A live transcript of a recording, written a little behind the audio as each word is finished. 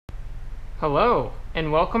Hello,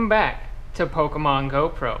 and welcome back to Pokemon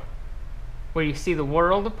GoPro, where you see the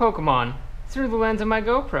world of Pokemon through the lens of my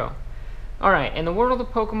GoPro. Alright, in the world of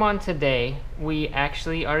Pokemon today, we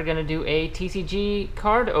actually are going to do a TCG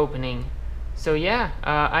card opening. So yeah,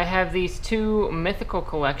 I have these two mythical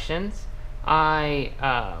collections. I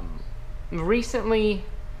recently,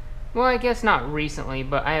 well I guess not recently,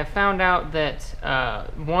 but I have found out that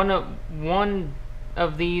one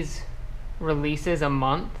of these releases a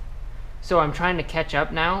month. So I'm trying to catch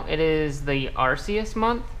up now. It is the Arceus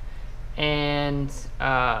month, and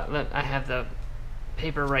I have the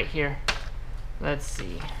paper right here. Let's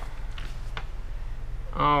see.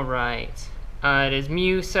 Alright. It is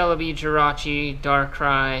Mew, Celebi, Jirachi,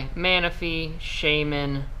 Darkrai, Manaphy,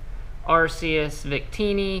 Shaman, Arceus,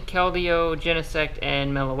 Victini, Keldeo, Genesect,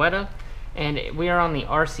 and Meloetta. And we are on the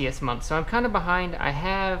Arceus month, so I'm kind of behind. I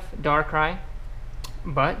have Darkrai,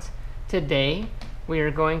 but today we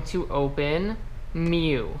are going to open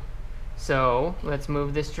Mew. So let's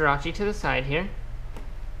move this Jirachi to the side here.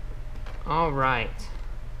 Alright.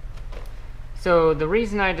 So the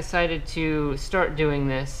reason I decided to start doing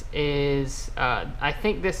this is I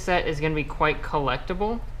think this set is going to be quite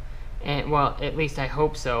collectible. And well, at least I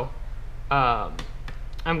hope so. I'm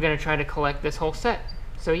going to try to collect this whole set.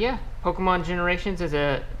 So yeah, Pokemon Generations is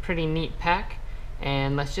a pretty neat pack.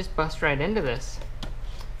 And let's just bust right into this.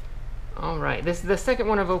 Alright, this is the second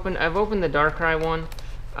one I've opened. I've opened the Darkrai one.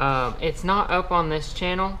 It's not up on this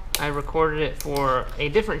channel. I recorded it for a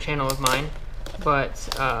different channel of mine. But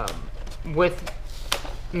with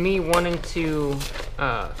me wanting to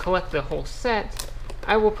collect the whole set,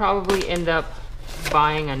 I will probably end up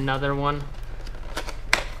buying another one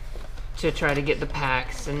to try to get the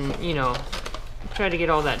packs and, you know, try to get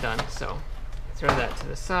all that done. So, throw that to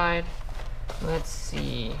the side. Let's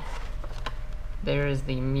see. There is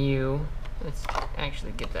the Mew. Let's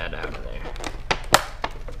actually get that out of there.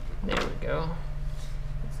 There we go.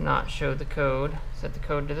 Let's not show the code. Set the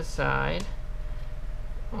code to the side.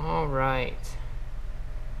 Alright.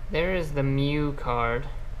 There is the Mew card.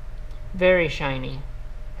 Very shiny.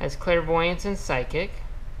 Has Clairvoyance and Psychic.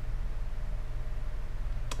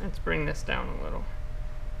 Let's bring this down a little.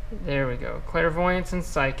 There we go. Clairvoyance and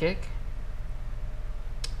Psychic.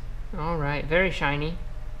 Alright, very shiny.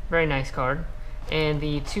 Very nice card. And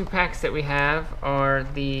the two packs that we have are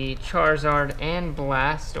the Charizard and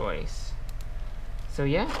Blastoise. So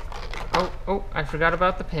yeah. Oh, I forgot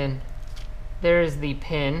about the pin. There is the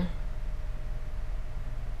pin.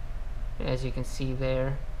 As you can see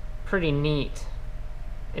there. Pretty neat.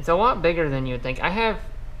 It's a lot bigger than you would think. I have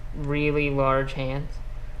really large hands,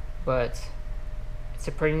 but it's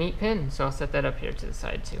a pretty neat pin. So I'll set that up here to the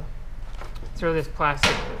side too. Throw this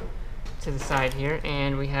plastic to the side here,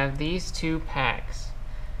 and we have these two packs,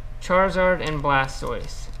 Charizard and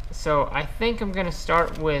Blastoise. So I think I'm gonna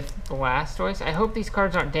start with Blastoise. I hope these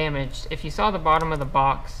cards aren't damaged. If you saw the bottom of the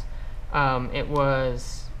box, it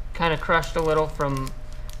was kind of crushed a little from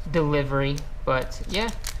delivery, but yeah,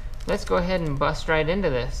 let's go ahead and bust right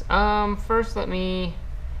into this. First let me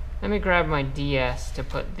grab my DS to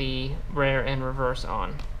put the rare and reverse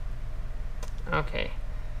on. Okay,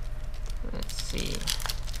 let's see.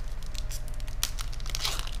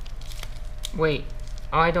 Wait,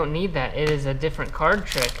 oh, I don't need that. It is a different card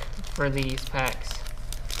trick for these packs.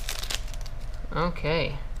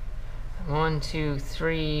 Okay. 1, 2,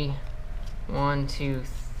 3. 1, 2,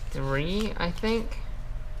 3, I think.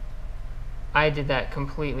 I did that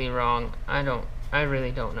completely wrong. I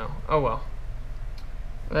really don't know. Oh well.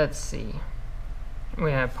 Let's see.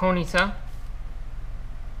 We have Ponyta,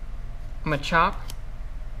 Machop,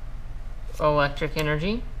 Electric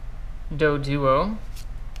Energy, Doduo,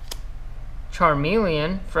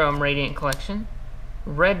 Charmeleon from Radiant Collection,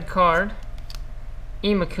 Red Card,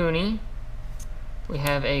 Imakuni, we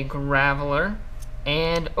have a Graveler,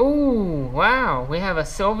 and oh wow, we have a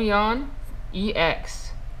Sylveon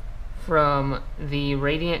EX from the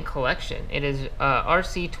Radiant Collection. It is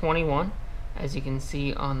RC21, as you can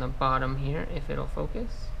see on the bottom here, if it'll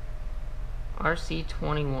focus.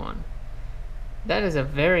 RC21. That is a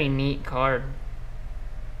very neat card.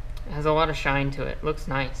 It has a lot of shine to it. Looks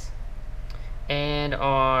nice. And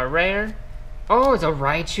our rare, oh, it's a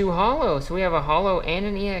Raichu Holo. So we have a Holo and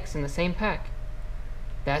an EX in the same pack.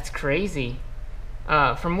 That's crazy.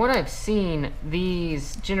 From what I've seen,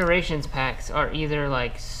 these Generations packs are either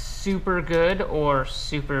like super good or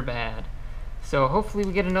super bad. So hopefully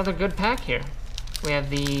we get another good pack here. We have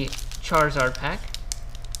the Charizard pack.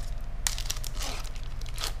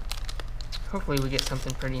 Hopefully we get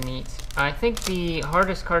something pretty neat. I think the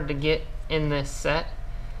hardest card to get in this set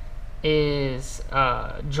is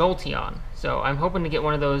Jolteon. So I'm hoping to get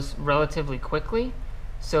one of those relatively quickly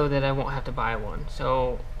so that I won't have to buy one.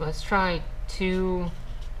 So let's try 2,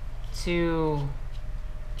 2,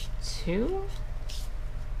 2?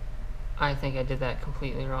 I think I did that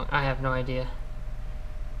completely wrong. I have no idea.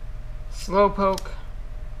 Slowpoke,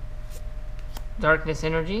 Darkness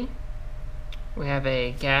Energy. We have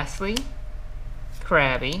a Ghastly,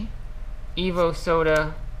 Krabby, Evo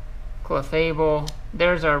Soda, Clefable.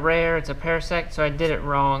 There's our rare. It's a Parasect, so I did it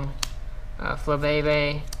wrong.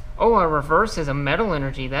 Flabebe. Oh, our reverse is a Metal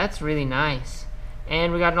Energy. That's really nice.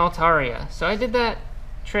 And we got an Altaria. So I did that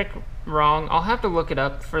trick wrong. I'll have to look it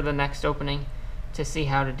up for the next opening to see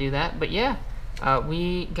how to do that. But yeah,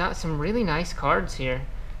 we got some really nice cards here.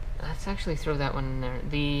 Let's actually throw that one in there.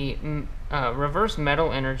 The reverse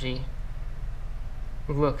Metal Energy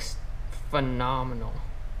looks phenomenal.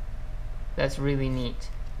 That's really neat.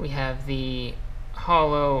 We have the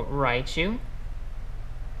Hollow Raichu,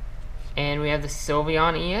 and we have the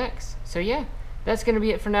Sylveon EX. So yeah, that's going to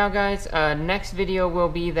be it for now, guys. Next video will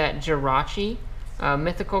be that Jirachi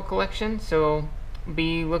Mythical collection, so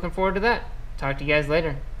be looking forward to that. Talk to you guys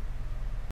later.